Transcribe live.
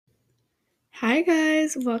Hi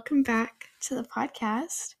guys, welcome back to the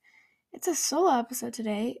podcast. It's a solo episode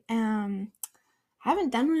today. I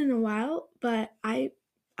haven't done one in a while, but I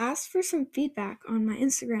asked for some feedback on my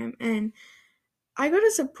Instagram and I got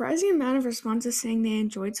a surprising amount of responses saying they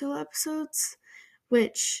enjoyed solo episodes,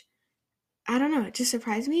 which I don't know, it just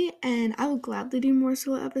surprised me and I will gladly do more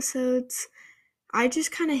solo episodes. I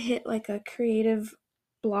just kind of hit like a creative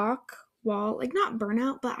block wall, like not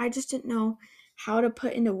burnout, but I just didn't know how to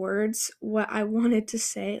put into words what I wanted to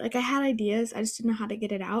say. Like I had ideas, I just didn't know how to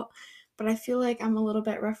get it out. But I feel like I'm a little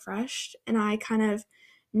bit refreshed and I kind of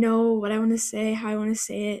know what I want to say, how I want to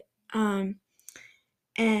say it. And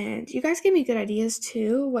you guys gave me good ideas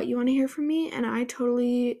too, what you want to hear from me. And I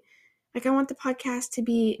totally, like, I want the podcast to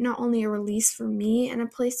be not only a release for me and a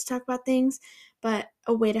place to talk about things, but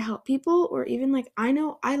a way to help people. Or even, like, I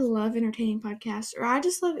know I love entertaining podcasts, or I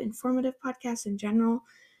just love informative podcasts in general.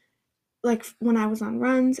 Like, when I was on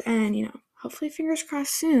runs, and, hopefully, fingers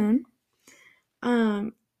crossed soon,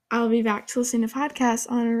 um, I'll be back to listening to podcasts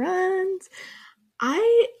on runs.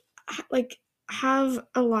 I, like, have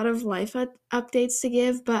a lot of life updates to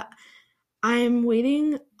give, but I'm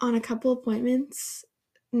waiting on a couple appointments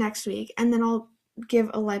next week, and then I'll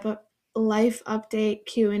give a life update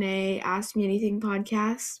Q&A Ask Me Anything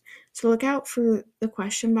podcast. So look out for the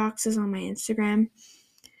question boxes on my Instagram.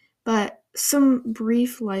 But some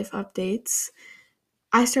brief life updates.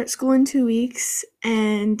 I start school in 2 weeks,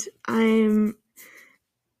 and I'm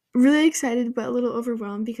really excited but a little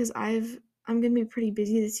overwhelmed because I'm going to be pretty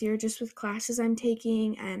busy this year just with classes I'm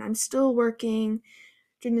taking, and I'm still working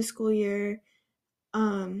during the school year.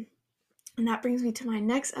 And that brings me to my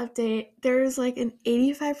next update. There's like an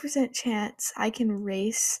 85% chance I can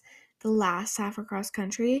race the last half across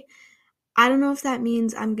country. I don't know if that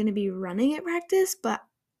means I'm going to be running at practice, but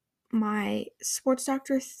my sports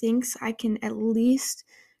doctor thinks I can at least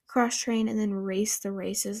cross train and then race the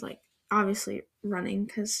races, like obviously running,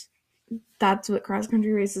 because that's what cross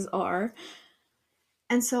country races are.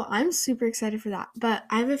 And so I'm super excited for that. But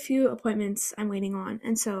I have a few appointments I'm waiting on.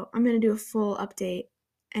 And so I'm going to do a full update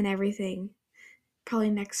and everything probably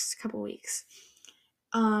next couple weeks.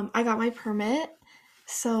 I got my permit,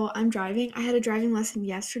 so I'm driving. I had a driving lesson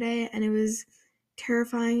yesterday, and it was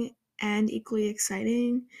terrifying and equally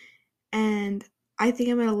exciting. And I think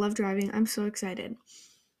I'm gonna love driving. I'm so excited.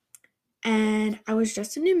 And I was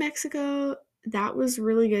just in New Mexico. That was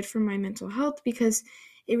really good for my mental health because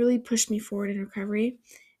it really pushed me forward in recovery.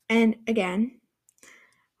 And again,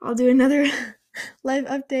 I'll do another live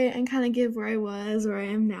update and kind of give where I was, where I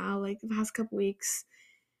am now, like the past couple weeks.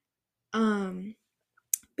 But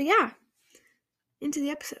yeah, into the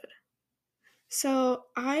episode. So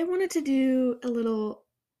I wanted to do a little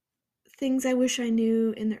things I wish I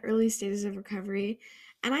knew in the early stages of recovery.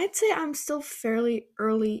 And I'd say I'm still fairly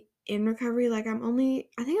early in recovery. Like I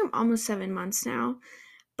think I'm almost 7 months now.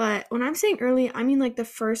 But when I'm saying early, I mean like the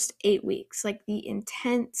first 8 weeks, like the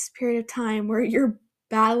intense period of time where you're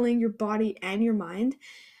battling your body and your mind.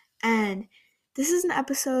 And this is an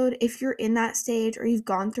episode, if you're in that stage or you've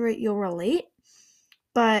gone through it, you'll relate.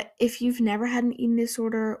 But if you've never had an eating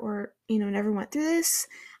disorder or, never went through this,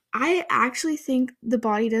 I actually think the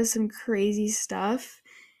body does some crazy stuff.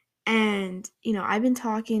 And, I've been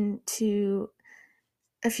talking to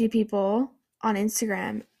a few people on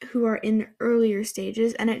Instagram who are in the earlier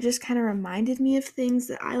stages, and it just kind of reminded me of things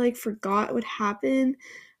that I like forgot would happen.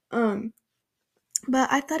 Um,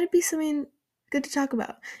 but I thought it'd be something good to talk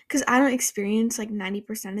about because I don't experience like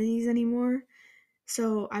 90% of these anymore.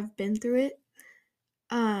 So I've been through it.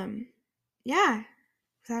 Um, yeah,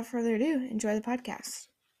 without further ado, enjoy the podcast.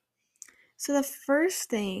 So, the first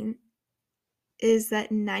thing is that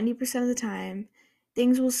 90% of the time,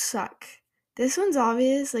 things will suck. This one's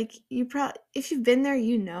obvious. Like, if you've been there,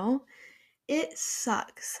 it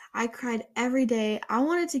sucks. I cried every day. I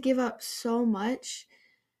wanted to give up so much,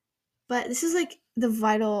 but this is like the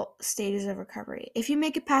vital stages of recovery. If you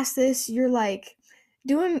make it past this, you're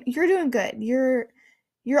doing good.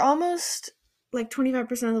 You're almost like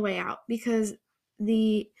 25% of the way out because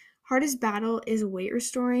the hardest battle is weight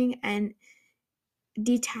restoring and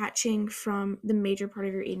detaching from the major part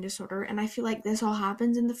of your eating disorder. And I feel like this all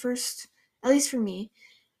happens in the first, at least for me,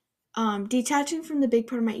 detaching from the big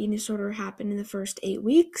part of my eating disorder happened in the first 8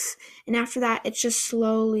 weeks. And after that, it's just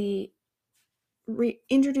slowly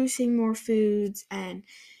introducing more foods and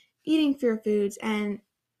eating fewer foods and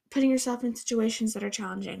putting yourself in situations that are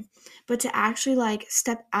challenging. But to actually like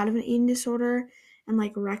step out of an eating disorder and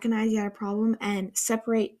like recognize you had a problem and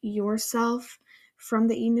separate yourself from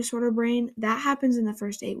the eating disorder brain, that happens in the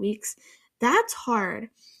first 8 weeks. That's hard.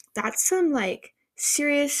 That's some like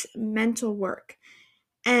serious mental work.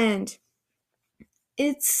 And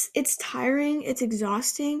it's tiring, it's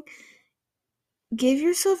exhausting. Give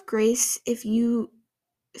yourself grace if you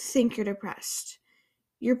think you're depressed.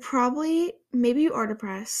 Maybe you are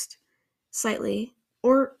depressed slightly,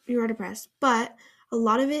 or you are depressed, but a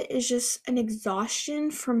lot of it is just an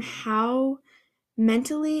exhaustion from how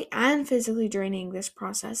mentally and physically draining this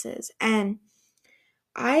process is. And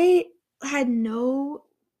I had no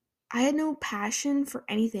I had no passion for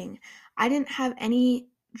anything. I didn't have any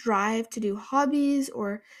drive to do hobbies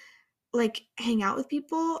or like hang out with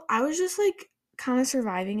people. I was just like kind of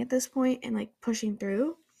surviving at this point and like pushing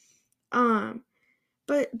through. Um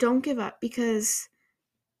but don't give up, because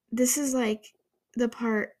this is like the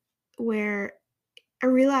part where a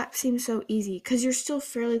relapse seems so easy because you're still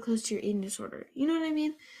fairly close to your eating disorder. You know what I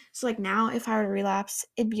mean? So like now if I were to relapse,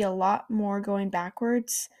 it'd be a lot more going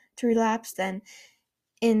backwards to relapse than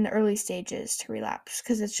in the early stages to relapse,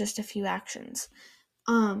 because it's just a few actions.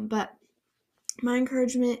 But my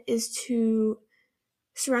encouragement is to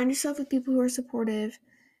surround yourself with people who are supportive,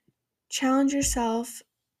 challenge yourself,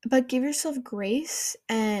 but give yourself grace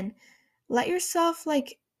and let yourself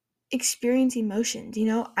like experience emotions.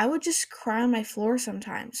 I would just cry on my floor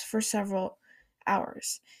sometimes for several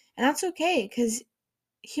hours. And that's okay, because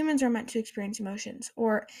humans are meant to experience emotions.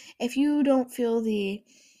 Or if you don't feel the,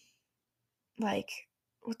 like,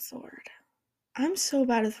 what's the word? I'm so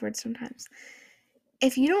bad with words sometimes.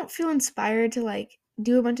 If you don't feel inspired to like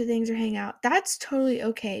do a bunch of things or hang out, that's totally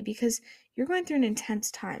okay, because you're going through an intense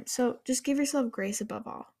time. So just give yourself grace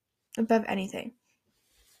above anything.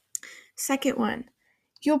 Second one,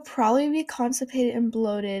 you'll probably be constipated and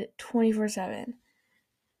bloated 24/7.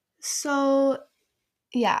 So,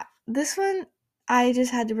 yeah, this one I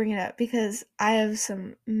just had to bring it up because I have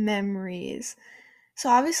some memories. So,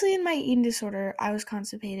 obviously in my eating disorder, I was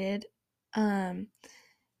constipated um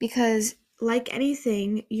because like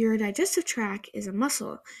anything, your digestive tract is a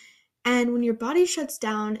muscle. And when your body shuts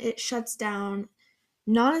down, it shuts down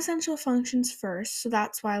non-essential functions first. So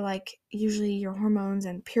that's why like usually your hormones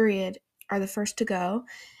and period are the first to go.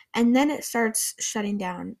 And then it starts shutting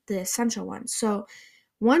down the essential ones. So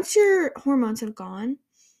once your hormones have gone,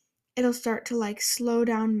 it'll start to like slow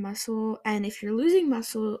down muscle. And if you're losing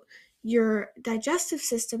muscle, your digestive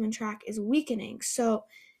system and tract is weakening. So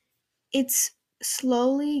it's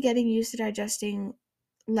slowly getting used to digesting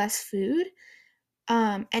less food,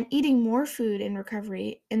 and eating more food in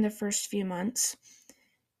recovery in the first few months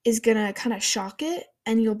is gonna kind of shock it,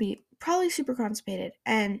 and you'll be probably super constipated,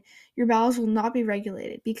 and your bowels will not be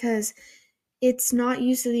regulated because it's not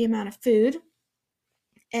used to the amount of food,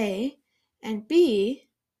 A, and B,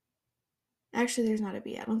 actually, there's not a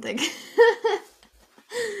B, I don't think.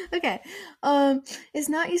 Okay. It's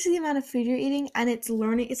not used to the amount of food you're eating, and it's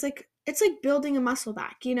like building a muscle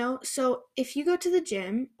back. So if you go to the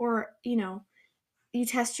gym, or you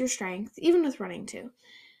test your strength, even with running too.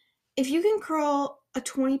 If you can curl a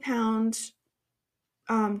 20-pound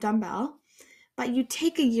dumbbell, but you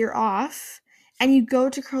take a year off and you go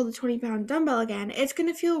to curl the 20-pound dumbbell again, it's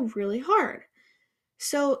gonna feel really hard.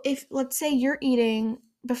 So if, let's say, you're eating,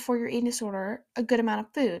 before your eating disorder, a good amount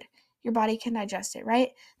of food, your body can digest it, right?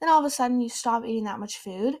 Then all of a sudden you stop eating that much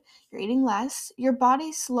food, you're eating less, your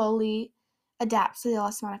body slowly adapts to the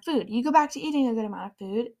less amount of food. You go back to eating a good amount of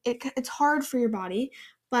food, it's hard for your body,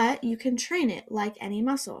 but you can train it like any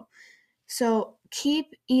muscle. So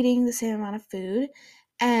keep eating the same amount of food,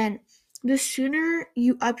 and the sooner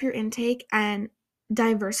you up your intake and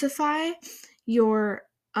diversify your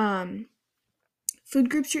food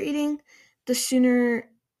groups you're eating, the sooner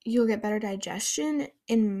you'll get better digestion,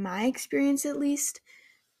 in my experience at least.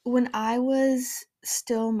 When I was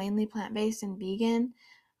still mainly plant-based and vegan,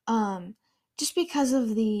 um, just because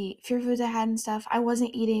of the fear foods I had and stuff, I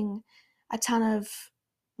wasn't eating a ton of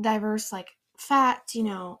diverse like fat,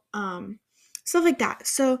 stuff like that.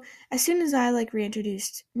 So as soon as I like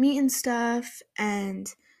reintroduced meat and stuff,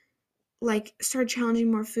 and like started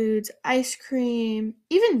challenging more foods, ice cream,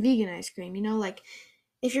 even vegan ice cream, like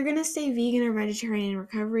if you're gonna stay vegan or vegetarian in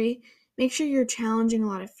recovery, make sure you're challenging a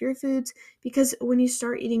lot of fear foods, because when you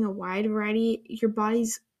start eating a wide variety, your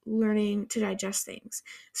body's learning to digest things.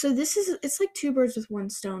 So it's like two birds with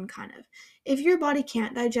one stone kind of. If your body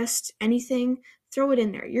can't digest anything, throw it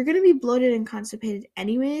in there. You're gonna be bloated and constipated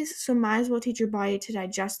anyways, so might as well teach your body to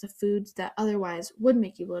digest the foods that otherwise would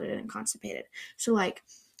make you bloated and constipated. So like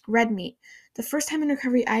red meat. The first time in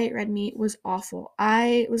recovery I ate red meat was awful.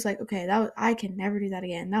 I was like, okay, I can never do that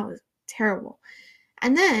again. That was terrible.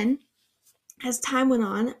 And then as time went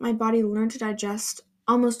on, my body learned to digest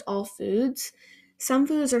almost all foods. Some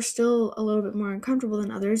foods are still a little bit more uncomfortable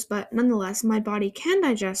than others, but nonetheless, my body can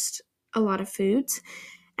digest a lot of foods.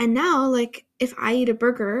 And now, like, if I eat a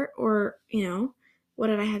burger or, what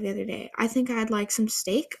did I have the other day? I think I had like some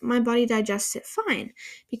steak. My body digests it fine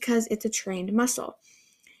because it's a trained muscle.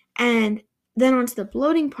 And then onto the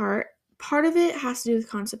bloating part. Part of it has to do with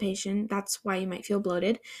constipation. That's why you might feel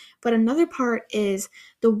bloated. But another part is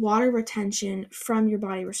the water retention from your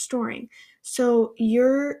body restoring. So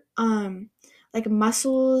your like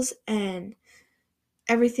muscles and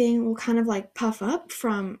everything will kind of like puff up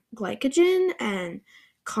from glycogen and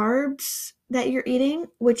carbs that you're eating,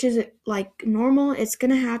 which is like normal. It's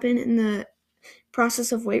going to happen in the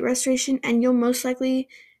process of weight restoration, and you'll most likely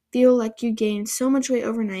feel like you gained so much weight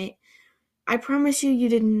overnight. I promise you, you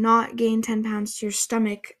did not gain 10 pounds to your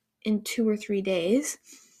stomach in 2 or 3 days.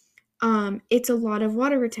 It's a lot of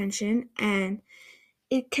water retention, and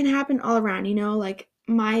it can happen all around, like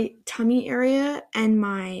my tummy area and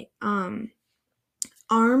my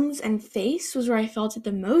arms and face was where I felt it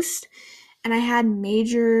the most. And I had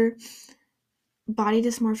major body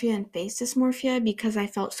dysmorphia and face dysmorphia because I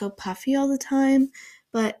felt so puffy all the time.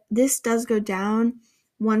 But this does go down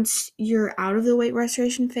once you're out of the weight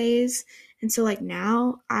restoration phase. And so, like,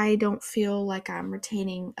 now I don't feel like I'm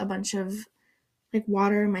retaining a bunch of like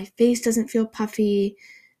water. My face doesn't feel puffy.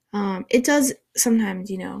 It does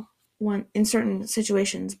sometimes, when in certain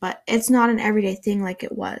situations, but it's not an everyday thing like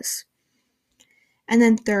it was. And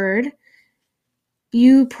then third,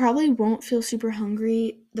 you probably won't feel super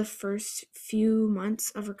hungry the first few months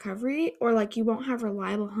of recovery, or like you won't have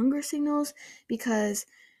reliable hunger signals because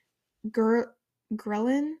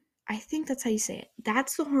ghrelin, I think that's how you say it.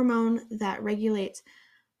 That's the hormone that regulates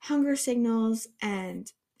hunger signals, and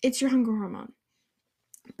it's your hunger hormone.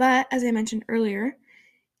 But as I mentioned earlier,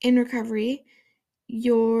 in recovery,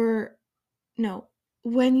 your no,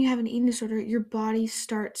 when you have an eating disorder, your body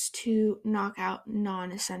starts to knock out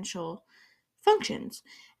non-essential functions.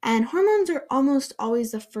 And hormones are almost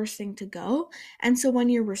always the first thing to go. And so when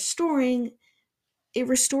you're restoring, it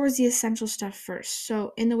restores the essential stuff first.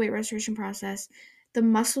 So in the weight restoration process, the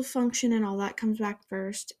muscle function and all that comes back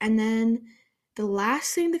first. And then the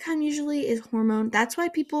last thing to come usually is hormone. That's why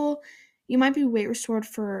you might be weight restored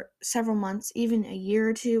for several months, even a year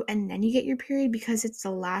or two, and then you get your period because it's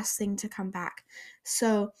the last thing to come back.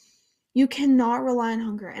 So you cannot rely on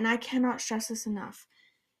hunger. And I cannot stress this enough.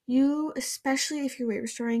 You, especially if you're weight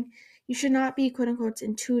restoring, you should not be quote unquote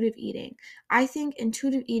intuitive eating. I think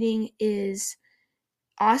intuitive eating is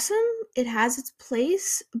awesome. It has its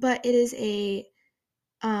place, but it's a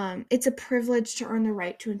privilege to earn the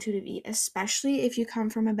right to intuitive eat, especially if you come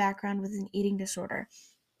from a background with an eating disorder.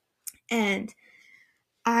 And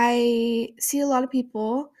I see a lot of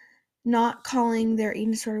people not calling their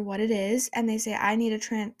eating disorder what it is, and they say, I need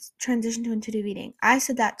a transition to intuitive eating. I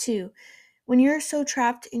said that too. When you're so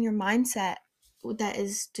trapped in your mindset that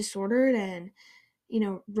is disordered and,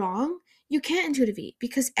 wrong, you can't intuitive eat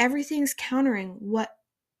because everything's countering what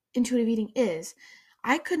intuitive eating is.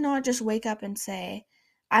 I could not just wake up and say,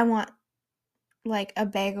 I want like a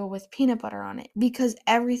bagel with peanut butter on it because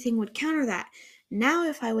everything would counter that. Now,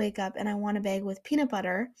 if I wake up and I want a bagel with peanut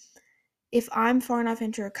butter, if I'm far enough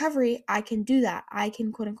into recovery, I can do that. I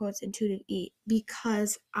can quote unquote intuitive eat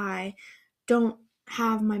because I don't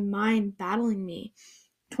have my mind battling me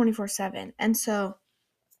 24/7. And so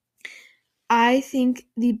I think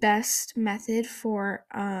the best method for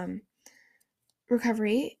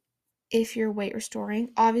recovery, if you're weight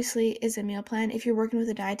restoring, obviously is a meal plan. If you're working with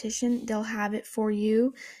a dietitian, they'll have it for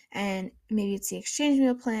you, and maybe it's the exchange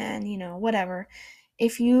meal plan, whatever.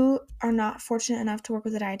 If you are not fortunate enough to work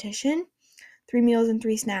with a dietitian, 3 meals and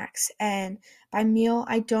 3 snacks. And by meal,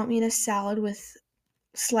 I don't mean a salad with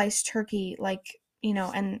sliced turkey,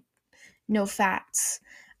 and no fats.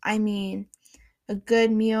 I mean a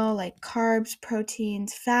good meal like carbs,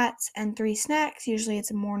 proteins, fats, and 3 snacks. Usually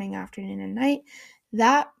it's a morning, afternoon, and night.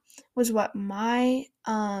 That was what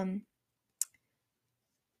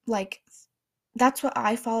that's what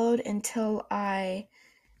I followed until I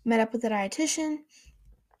met up with a dietitian.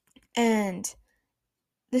 And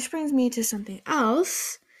this brings me to something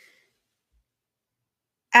else.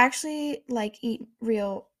 Actually, eat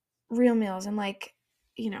real meals, and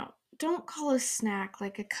don't call a snack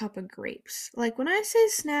like a cup of grapes. Like, when I say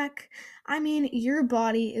snack, I mean your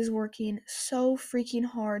body is working so freaking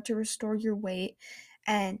hard to restore your weight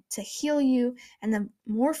and to heal you, and the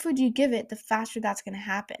more food you give it, the faster that's going to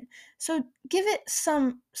happen. So give it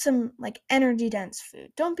some like energy dense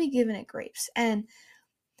food. Don't be giving it grapes. And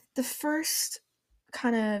the first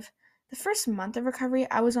the first month of recovery,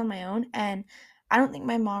 I was on my own, and I don't think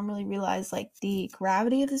my mom really realized the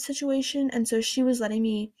gravity of the situation, and so she was letting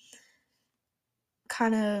me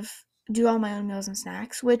kind of do all my own meals and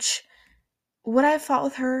snacks, which Would I have fought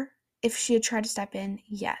with her if she had tried to step in?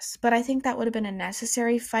 Yes. But I think that would have been a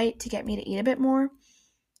necessary fight to get me to eat a bit more.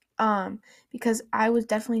 Because I was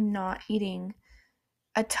definitely not eating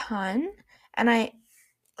a ton. And I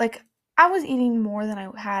was eating more than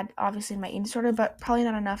I had obviously in my eating disorder, but probably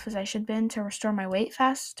not enough as I should have been to restore my weight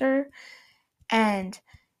faster. And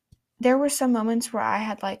there were some moments where I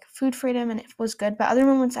had like food freedom and it was good, but other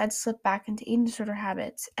moments I'd slip back into eating disorder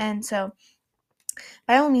habits. And so,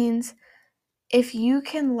 by all means, if you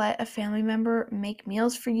can let a family member make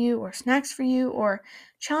meals for you or snacks for you or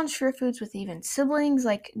challenge fear foods with even siblings,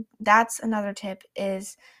 like that's another tip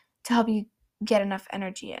is to help you get enough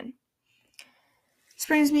energy in. This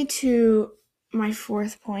brings me to my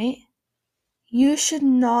fourth point. You should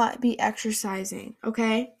not be exercising,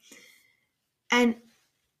 okay? And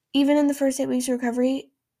even in the first 8 weeks of recovery,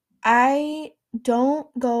 I don't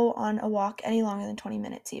go on a walk any longer than 20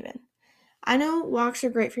 minutes even. I know walks are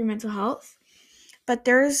great for your mental health, but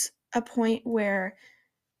there's a point where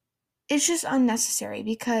it's just unnecessary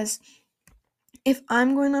because if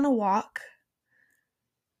I'm going on a walk,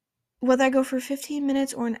 whether I go for 15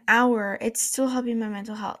 minutes or an hour, it's still helping my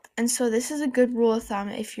mental health. And so this is a good rule of thumb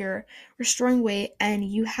if you're restoring weight and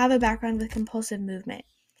you have a background with compulsive movement.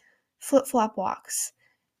 Flip-flop walks.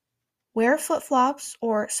 Wear flip-flops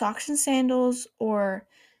or socks and sandals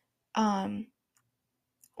um,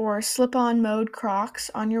 or slip-on mode Crocs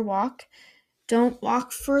on your walk. Don't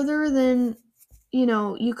walk further than,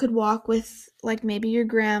 you could walk with like maybe your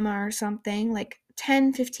grandma or something, like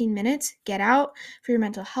 10-15 minutes. Get out for your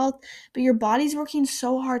mental health, but your body's working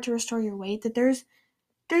so hard to restore your weight that there's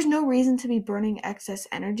no reason to be burning excess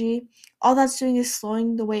energy. All that's doing is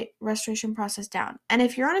slowing the weight restoration process down. And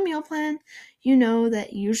if you're on a meal plan, you know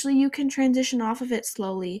that usually you can transition off of it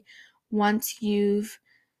slowly once you've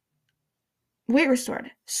weight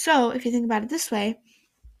restored. So if you think about it this way,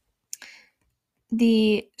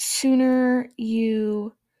 the sooner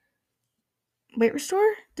you weight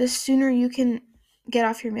restore, the sooner you can get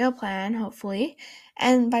off your meal plan, hopefully.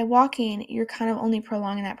 And by walking, you're kind of only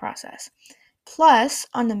prolonging that process. Plus,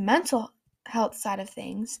 on the mental health side of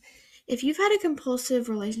things, if you've had a compulsive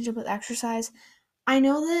relationship with exercise, I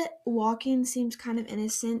know that walking seems kind of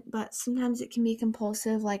innocent, but sometimes it can be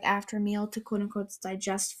compulsive, like after a meal to quote unquote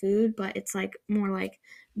digest food, but it's like more like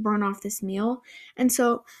burn off this meal. And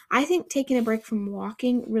so I think taking a break from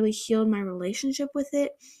walking really healed my relationship with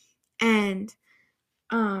it. And,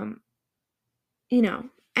 um, you know,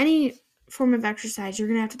 any form of exercise, you're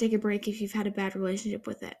going to have to take a break if you've had a bad relationship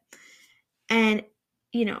with it. And,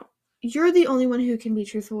 you know, you're the only one who can be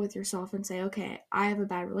truthful with yourself and say, okay, I have a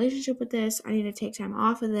bad relationship with this. I need to take time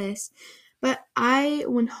off of this. But I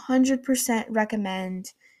 100%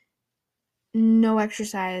 recommend no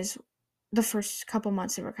exercise the first couple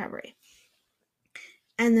months of recovery.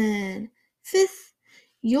 And then fifth,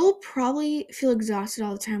 you'll probably feel exhausted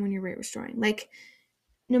all the time when you're weight restoring. Like,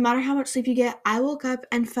 no matter how much sleep you get, I woke up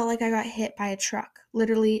and felt like I got hit by a truck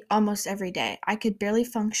literally almost every day. I could barely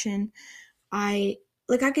function. I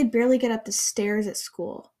could barely get up the stairs at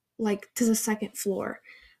school, like to the second floor,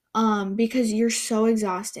 because you're so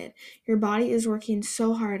exhausted. Your body is working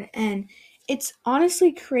so hard, and it's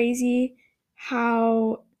honestly crazy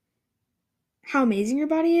how amazing your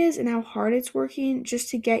body is and how hard it's working just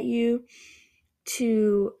to get you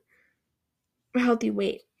to a healthy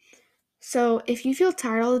weight. So if you feel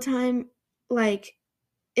tired all the time, like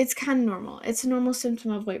it's kind of normal. It's a normal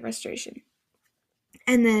symptom of weight restoration.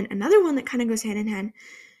 And then another one that kind of goes hand in hand,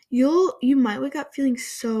 you might wake up feeling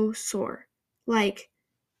so sore. Like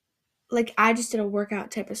I just did a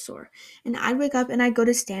workout type of sore. And I'd wake up and I'd go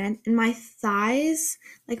to stand and my thighs,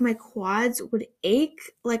 like my quads would ache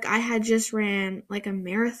like I had just ran like a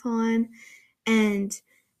marathon, and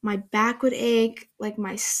my back would ache, like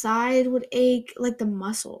my side would ache, like the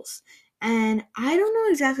muscles. And I don't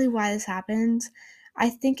know exactly why this happens. I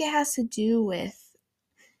think it has to do with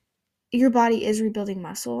your body is rebuilding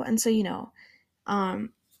muscle. And so, um,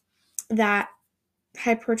 that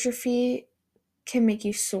hypertrophy can make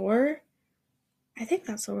you sore. I think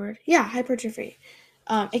that's the word. Yeah, hypertrophy.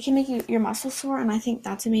 It can make your muscles sore, and I think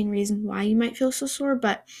that's the main reason why you might feel so sore.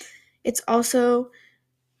 But it's also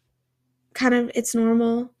it's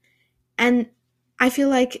normal. And I feel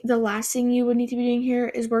like the last thing you would need to be doing here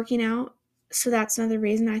is working out. So that's another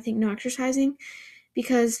reason I think no exercising,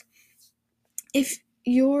 because if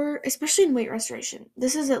you're, especially in weight restoration,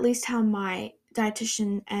 this is at least how my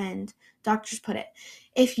dietitian and doctors put it.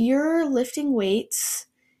 If you're lifting weights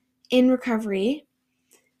in recovery,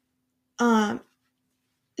 the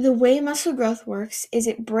way muscle growth works is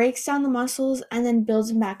it breaks down the muscles and then builds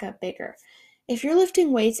them back up bigger. if you're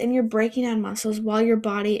lifting weights and you're breaking down muscles while your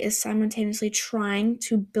body is simultaneously trying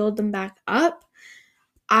to build them back up,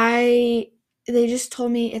 they just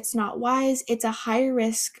told me it's not wise. It's a higher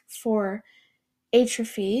risk for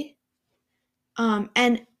atrophy.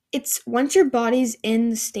 And it's once your body's in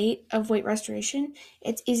the state of weight restoration,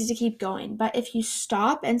 it's easy to keep going. But if you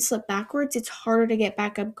stop and slip backwards, it's harder to get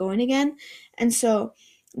back up going again. And so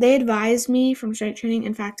they advised me from strength training.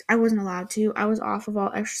 In fact, I wasn't allowed to. I was off of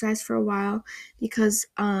all exercise for a while because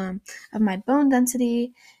of my bone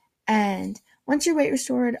density. And once your weight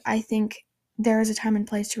restored, I think there is a time and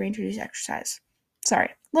place to reintroduce exercise. Sorry,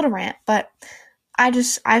 little rant, but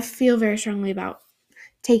I feel very strongly about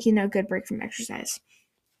taking a good break from exercise.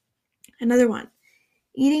 Another one,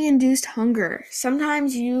 eating induced hunger.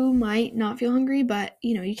 Sometimes you might not feel hungry, but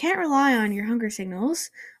you can't rely on your hunger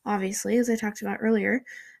signals, obviously, as I talked about earlier.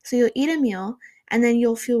 So you'll eat a meal and then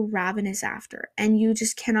you'll feel ravenous after, and you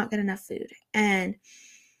just cannot get enough food. And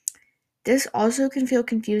this also can feel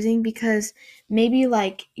confusing because maybe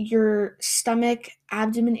like your stomach,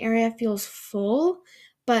 abdomen area feels full,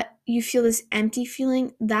 but you feel this empty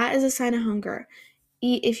feeling. That is a sign of hunger.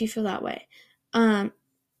 Eat if you feel that way. Um,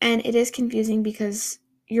 and it is confusing because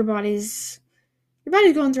your body's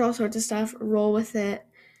going through all sorts of stuff. Roll with it,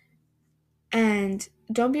 and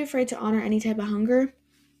don't be afraid to honor any type of hunger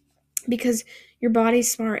because your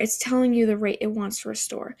body's smart. It's telling you the rate it wants to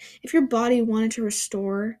restore. If your body wanted to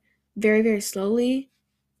restore very, very slowly,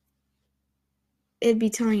 it'd be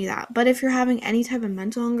telling you that. But if you're having any type of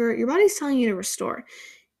mental hunger, your body's telling you to restore.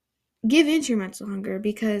 Give in to your mental hunger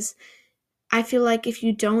because I feel like if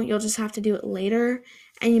you don't, you'll just have to do it later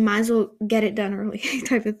and you might as well get it done early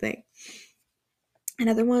type of thing.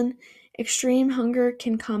 Another one, extreme hunger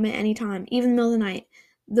can come at any time, even the middle of the night.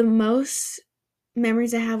 The most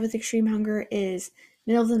memories I have with extreme hunger is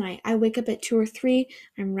middle of the night. I wake up at 2 or 3,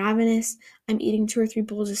 I'm ravenous, I'm eating 2 or 3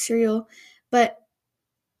 bowls of cereal, but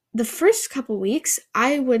the first couple weeks,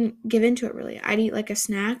 I wouldn't give into it really. I'd eat like a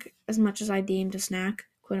snack, as much as I deemed a snack,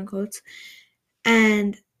 quote unquote,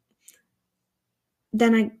 and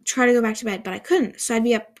then I'd try to go back to bed, but I couldn't. So I'd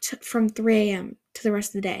be up from 3 a.m. to the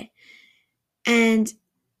rest of the day. And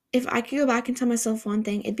if I could go back and tell myself one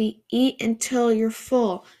thing, it'd be eat until you're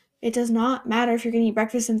full. It does not matter if you're going to eat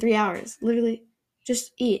breakfast in 3 hours. Literally,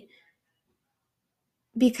 just eat.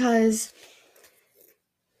 Because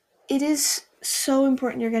it is so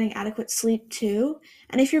important you're getting adequate sleep too.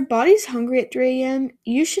 And if your body's hungry at 3 a.m.,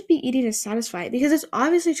 you should be eating to satisfy it because it's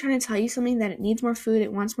obviously trying to tell you something that it needs more food,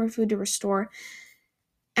 it wants more food to restore.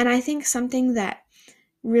 And I think something that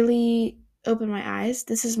really opened my eyes,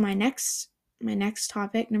 this is my next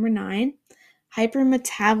topic, number 9,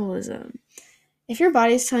 hypermetabolism. If your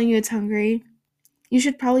body's telling you it's hungry, you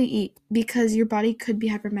should probably eat because your body could be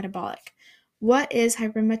hypermetabolic. What is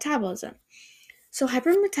hypermetabolism? So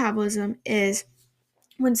hypermetabolism is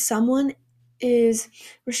when someone is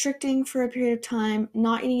restricting for a period of time,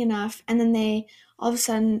 not eating enough, and then they all of a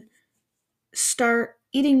sudden start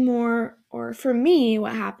eating more. Or for me,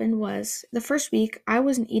 what happened was the first week I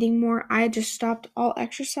wasn't eating more. I had just stopped all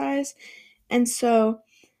exercise. And so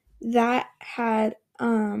that had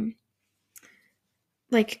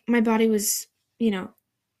like my body was,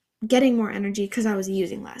 getting more energy because I was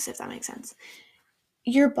using less, if that makes sense.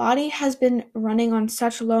 Your body has been running on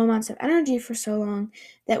such low amounts of energy for so long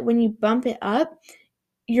that when you bump it up,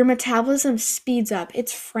 your metabolism speeds up.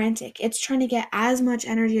 It's frantic. It's trying to get as much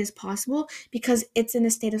energy as possible because it's in a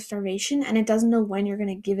state of starvation and it doesn't know when you're going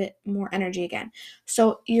to give it more energy again.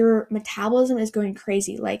 So your metabolism is going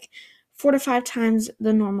crazy, like 4 to 5 times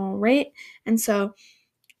the normal rate. And so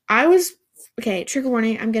okay, trigger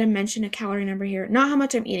warning, I'm going to mention a calorie number here. Not how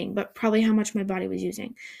much I'm eating, but probably how much my body was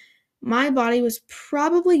using. My body was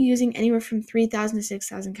probably using anywhere from 3,000 to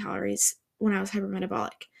 6,000 calories when I was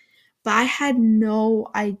hypermetabolic. But I had no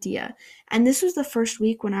idea. And this was the first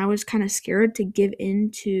week when I was kind of scared to give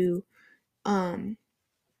into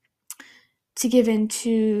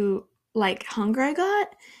like hunger I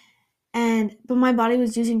got. But my body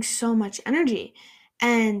was using so much energy.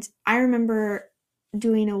 And I remember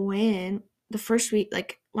doing a weigh-in the first week,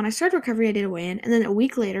 like when I started recovery, I did a weigh-in, and then a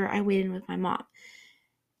week later I weighed in with my mom.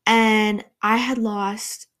 And I had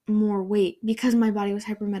lost more weight because my body was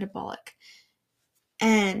hypermetabolic.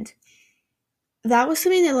 And that was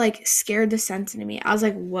something that like scared the sense into me. I was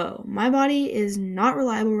like, whoa, my body is not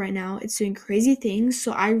reliable right now. It's doing crazy things.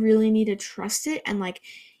 So I really need to trust it and like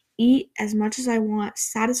eat as much as I want,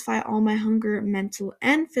 satisfy all my hunger, mental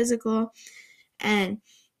and physical. And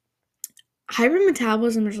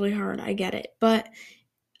hypermetabolism is really hard. I get it. But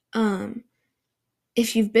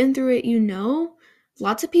if you've been through it,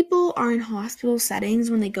 lots of people are in hospital settings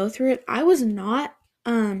when they go through it. I was not,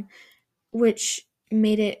 which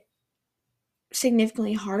made it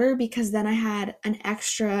significantly harder because then I had an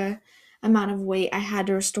extra amount of weight I had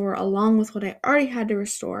to restore along with what I already had to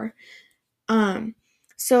restore.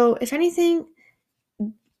 So if anything,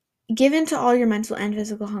 give in to all your mental and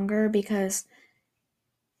physical hunger because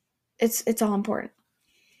it's all important.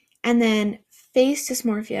 And then face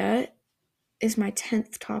dysmorphia is my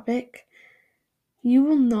 10th topic. You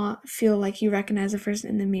will not feel like you recognize a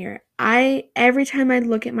person in the mirror. Every time I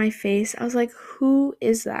look at my face, I was like, who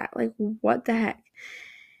is that? Like, what the heck?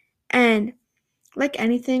 And like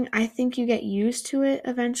anything, I think you get used to it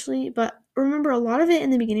eventually. But remember, a lot of it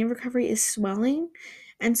in the beginning of recovery is swelling.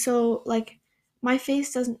 And so, like, my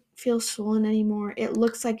face doesn't feel swollen anymore. It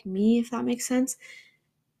looks like me, if that makes sense.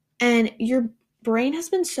 And your brain has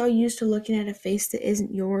been so used to looking at a face that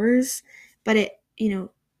isn't yours, but it,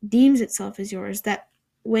 deems itself as yours, that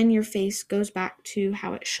when your face goes back to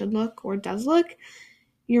how it should look or does look,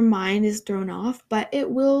 your mind is thrown off, but it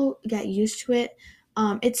will get used to it.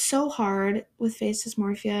 It's so hard with face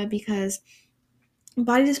dysmorphia because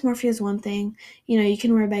body dysmorphia is one thing. You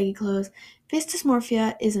can wear baggy clothes. Face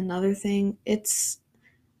dysmorphia is another thing.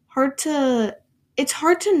 Hard to it's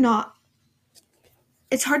hard to not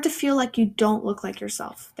it's hard to feel like you don't look like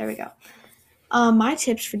yourself. There we go. My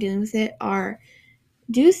tips for dealing with it are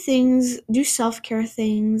do self-care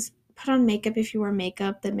things, put on makeup if you wear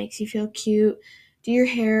makeup that makes you feel cute, do your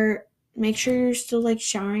hair, make sure you're still like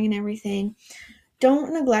showering and everything.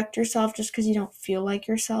 Don't neglect yourself just because you don't feel like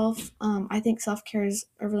yourself. I think self-care is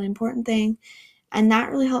a really important thing, and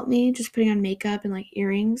that really helped me, just putting on makeup and like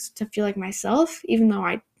earrings to feel like myself, even though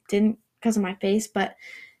I didn't because of my face, but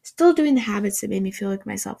still doing the habits that made me feel like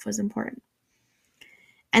myself was important.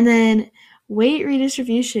 And then weight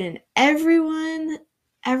redistribution. Everyone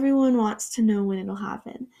wants to know when it'll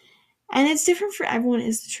happen. And it's different for everyone,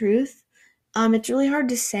 is the truth. It's really hard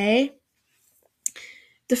to say.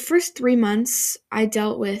 The first 3 months I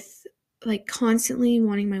dealt with like constantly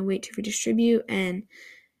wanting my weight to redistribute, and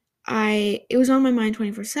it was on my mind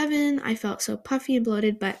 24/7. I felt so puffy and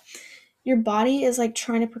bloated, but your body is like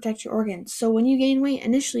trying to protect your organs. So when you gain weight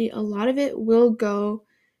initially, a lot of it will go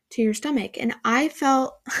to your stomach. And I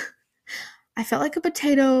felt like a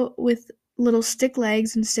potato with little stick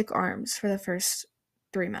legs and stick arms for the first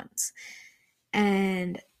 3 months.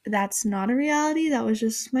 And that's not a reality. That was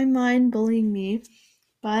just my mind bullying me.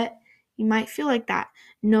 But you might feel like that.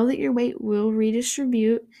 Know that your weight will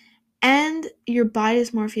redistribute and your body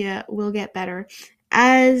dysmorphia will get better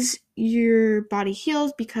as your body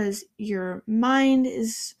heals because your mind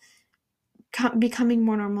is becoming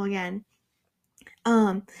more normal again.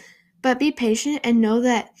 But be patient and know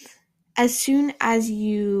that as soon as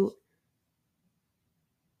you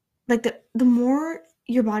like the more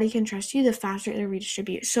your body can trust you, the faster it'll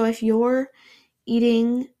redistribute. So if you're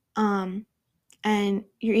eating and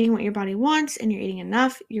you're eating what your body wants and you're eating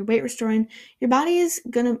enough, you're weight restoring, your body is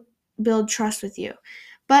gonna build trust with you.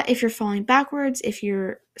 But if you're falling backwards, if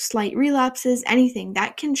you're slight relapses, anything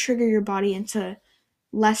that can trigger your body into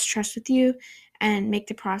less trust with you and make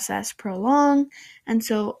the process prolong. And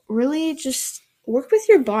so really just work with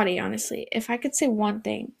your body, honestly. If I could say one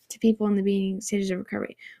thing to people in the beginning stages of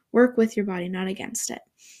recovery, work with your body, not against it.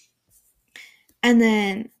 And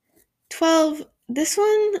then 12, this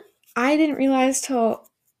one I didn't realize till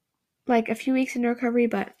like a few weeks into recovery,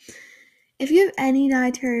 but if you have any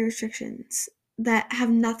dietary restrictions that have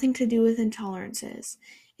nothing to do with intolerances,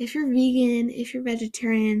 if you're vegan, if you're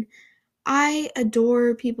vegetarian, I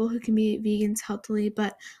adore people who can be vegans healthily,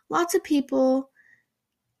 but lots of people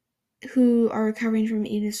who are recovering from an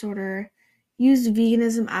eating disorder use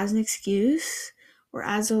veganism as an excuse or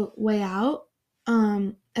as a way out,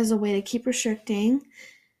 as a way to keep restricting.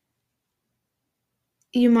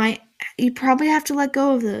 You probably have to let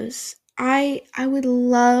go of those. I would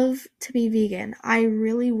love to be vegan. I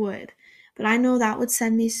really would. But I know that would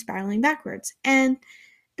send me spiraling backwards. And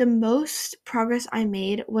the most progress I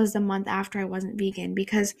made was the month after I wasn't vegan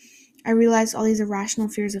because I realized all these irrational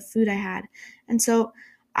fears of food I had. And so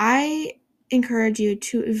I encourage you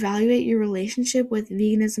to evaluate your relationship with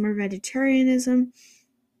veganism or vegetarianism.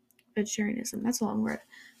 Vegetarianism, that's a long word.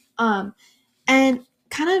 And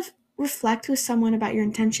kind of reflect with someone about your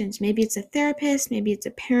intentions. Maybe it's a therapist, maybe it's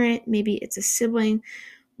a parent, maybe it's a sibling.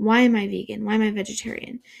 Why am I vegan? Why am I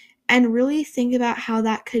vegetarian? And really think about how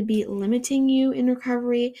that could be limiting you in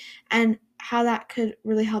recovery and how that could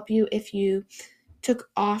really help you if you took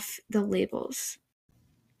off the labels.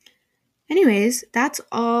 Anyways, that's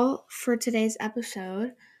all for today's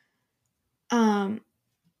episode.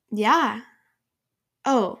 Yeah.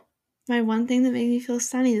 Oh, my one thing that made me feel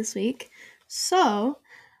sunny this week. So,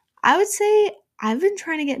 I would say I've been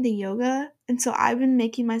trying to get into yoga, and so I've been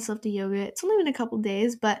making myself do yoga. It's only been a couple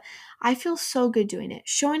days, but I feel so good doing it.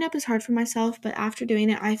 Showing up is hard for myself, but after doing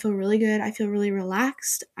it, I feel really good. I feel really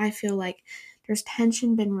relaxed. I feel like there's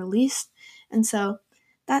tension been released, and so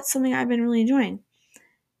that's something I've been really enjoying.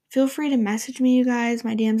 Feel free to message me, you guys.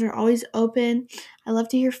 My DMs are always open. I love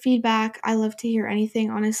to hear feedback. I love to hear anything,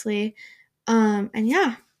 honestly. And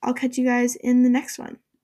yeah, I'll catch you guys in the next one.